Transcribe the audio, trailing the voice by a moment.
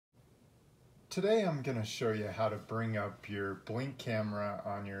Today I'm going to show you how to bring up your Blink camera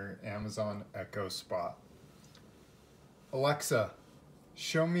on your Amazon Echo Spot. Alexa,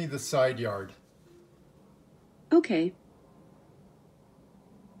 show me the side yard. Okay.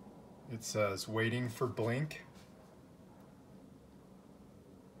 It says waiting for Blink.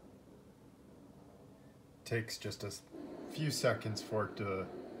 Takes just a few seconds for it to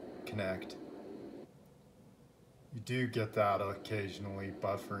connect. You do get that occasionally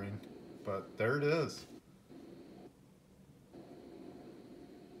buffering, but there it is.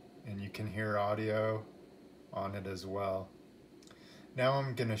 And you can hear audio on it as well. Now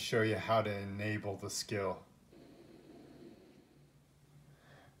I'm going to show you how to enable the skill.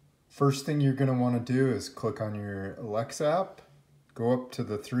 First thing you're going to want to do is click on your Alexa app, go up to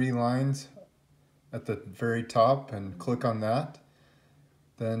the three lines at the very top and click on that.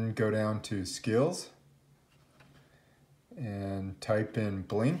 Then go down to Skills and type in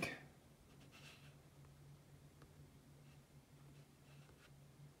Blink.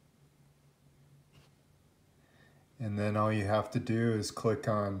 And then all you have to do is click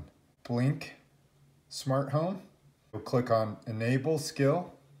on Blink Smart Home. You'll click on Enable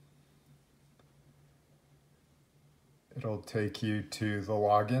Skill. It'll take you to the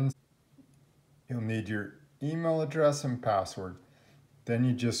login. You'll need your email address and password. Then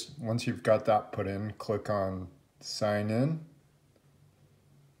you just, once you've got that put in, click on Sign In.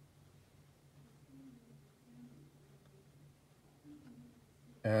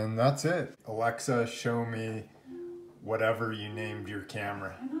 And that's it. Alexa, show me whatever you named your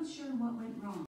camera. I'm not sure